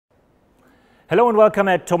Hello and welcome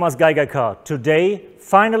at Thomas Geiger Car. Today,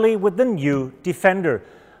 finally with the new Defender.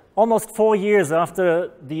 Almost 4 years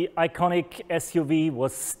after the iconic SUV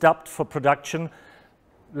was stopped for production,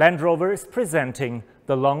 Land Rover is presenting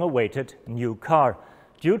the long-awaited new car,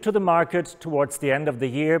 due to the market towards the end of the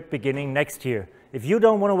year, beginning next year. If you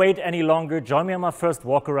don't want to wait any longer, join me on my first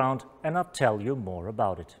walk around and I'll tell you more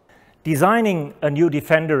about it. Designing a new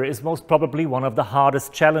Defender is most probably one of the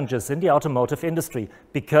hardest challenges in the automotive industry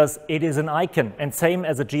because it is an icon, and same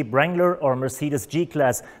as a Jeep Wrangler or a Mercedes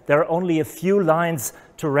G-Class, there are only a few lines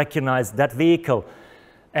to recognize that vehicle.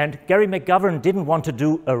 And Gary McGovern didn't want to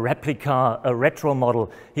do a replica, a retro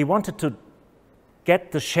model. He wanted to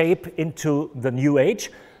get the shape into the new age,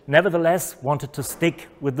 nevertheless wanted to stick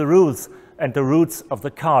with the rules and the roots of the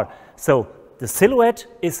car. So the silhouette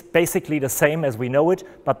is basically the same as we know it,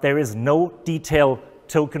 but there is no detail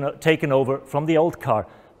taken over from the old car.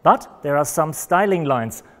 But there are some styling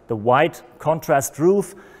lines: the white contrast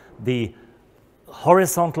roof, the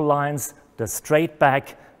horizontal lines, the straight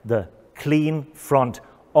back, the clean front,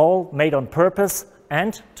 all made on purpose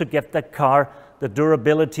and to get that car the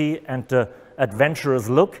durability and the adventurous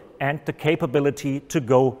look and the capability to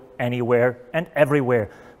go anywhere and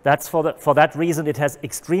everywhere. That's for that reason it has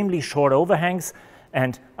extremely short overhangs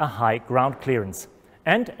and a high ground clearance.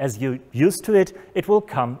 And as you're used to it, it will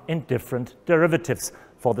come in different derivatives.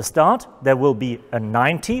 For the start, there will be a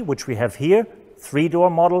 90, which we have here, 3-door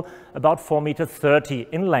model, about 4.30 meters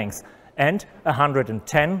in length, and a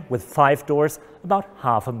 110 with 5 doors, about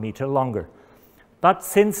half a meter longer. But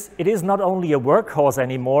since it is not only a workhorse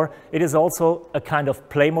anymore, it is also a kind of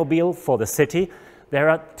Playmobil for the city. There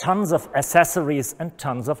are tons of accessories and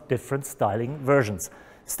tons of different styling versions.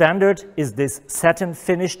 Standard is this satin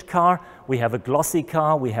finished car. We have a glossy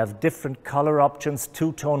car, we have different color options,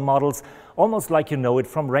 two-tone models, almost like you know it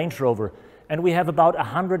from Range Rover. And we have about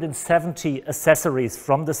 170 accessories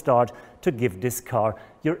from the start to give this car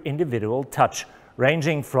your individual touch,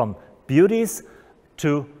 ranging from beauties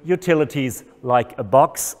to utilities like a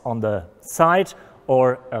box on the side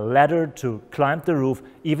or a ladder to climb the roof.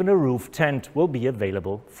 Even a roof tent will be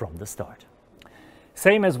available from the start.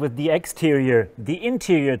 Same as with the exterior, the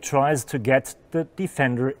interior tries to get the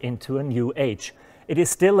Defender into a new age. It is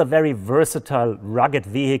still a very versatile, rugged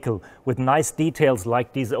vehicle with nice details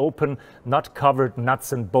like these open, not covered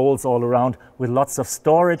nuts and bolts all around, with lots of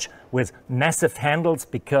storage, with massive handles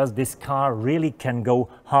because this car really can go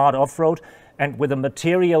hard off-road, and with a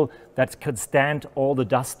material that could stand all the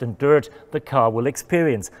dust and dirt the car will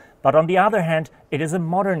experience. But on the other hand, it is a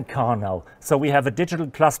modern car now. So we have a digital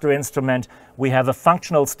cluster instrument, we have a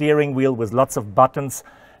functional steering wheel with lots of buttons,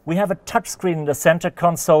 we have a touchscreen in the center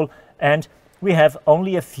console, and we have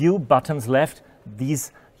only a few buttons left.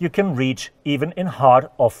 These you can reach even in hard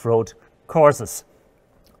off-road courses.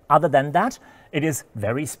 Other than that, it is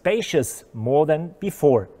very spacious, more than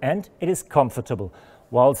before, and it is comfortable.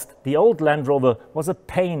 Whilst the old Land Rover was a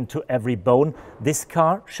pain to every bone, this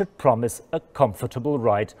car should promise a comfortable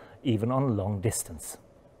ride even on long distance.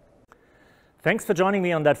 Thanks for joining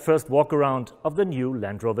me on that first walk around of the new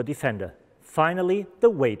Land Rover Defender. Finally, the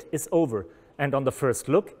wait is over, and on the first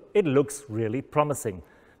look, it looks really promising.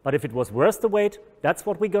 But if it was worth the wait, that's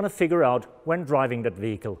what we're gonna figure out when driving that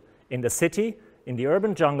vehicle. In the city, in the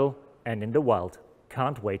urban jungle, and in the wild.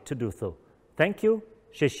 Can't wait to do so. Thank you,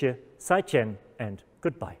 Shishye, Sai Chen, and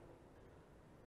goodbye.